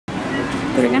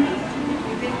Do it again.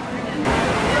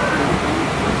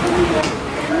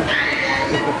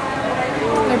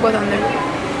 They're both on there.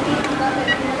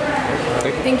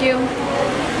 Thank you. I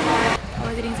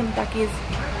was eating some Takis.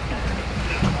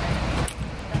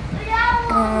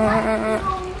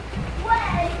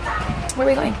 Where are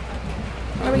we going?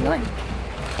 Where are we going?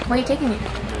 Where are you taking me?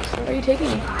 Where are you taking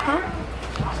me? Huh?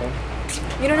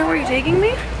 You don't know where you're taking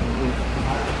me?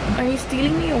 Are you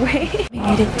stealing me away? We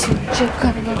made it to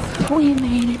Chicago. We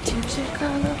made it to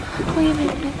Chicago. We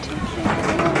made it to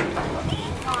Chicago.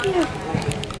 Yeah.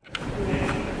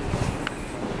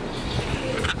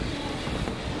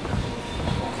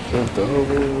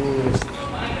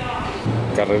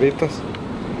 Carreritas.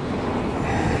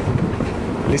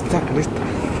 Lista, lista.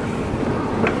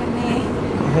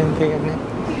 ¿Qué gané?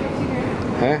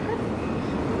 ¿Eh?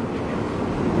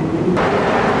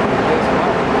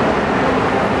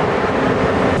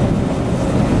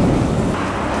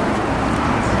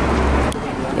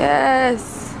 Yes.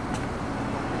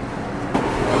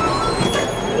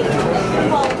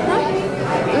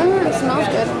 It smells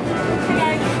good.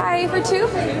 Hi, for two?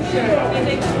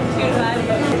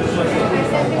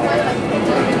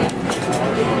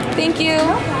 Thank you.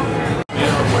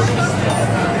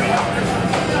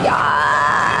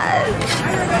 Yes.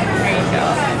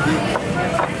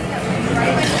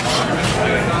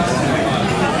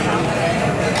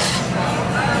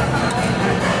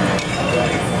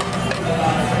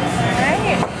 There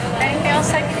you go. Anything else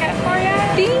I can get for you?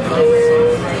 Thank you.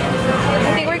 I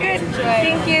think we're good.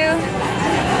 Thank you.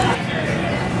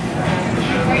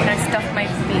 I stuffed my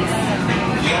face.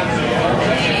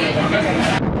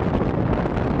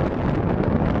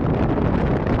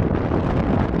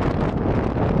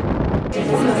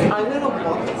 I went up.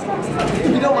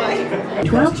 You don't mind?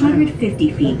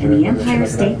 1,250 feet in the Empire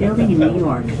State Building in New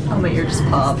York. Oh, but you're just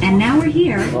popped. And now we're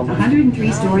here,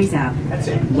 103 stories up.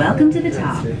 Welcome to the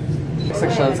top. Looks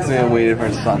like Sean's gonna wait for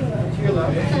his son.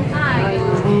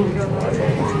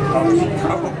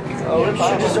 Oh, we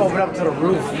should just open up to the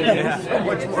roof. Yeah. So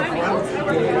much more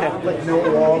fun. Like no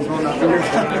walls, no nothing.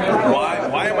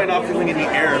 Why am I not feeling any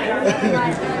air?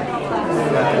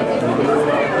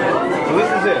 So this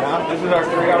is it, huh? This is our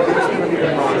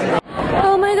 3-hour.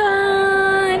 Oh my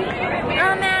god!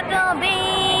 I'm at the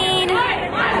bean!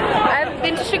 I've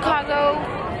been to Chicago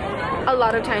a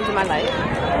lot of times in my life,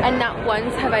 and not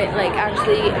once have I like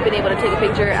actually been able to take a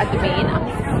picture at the bean. I'm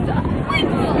just excited!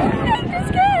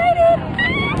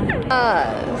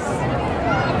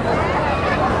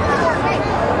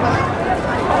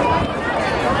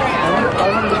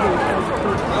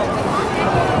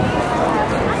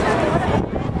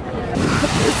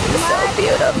 This is so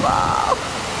beautiful!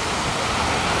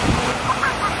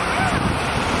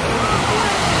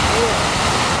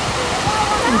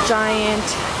 Giant.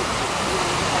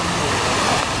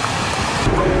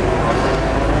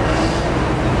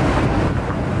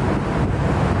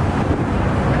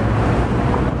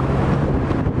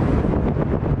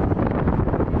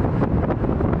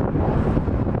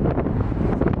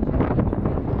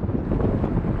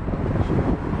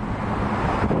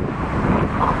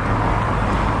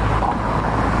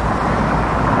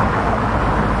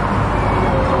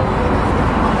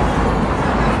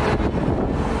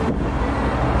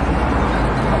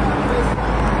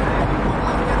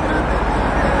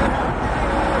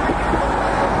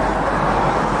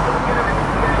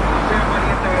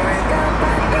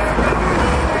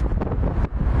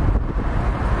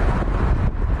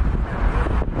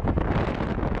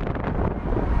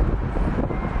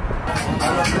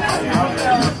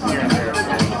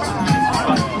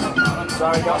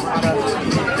 Sorry,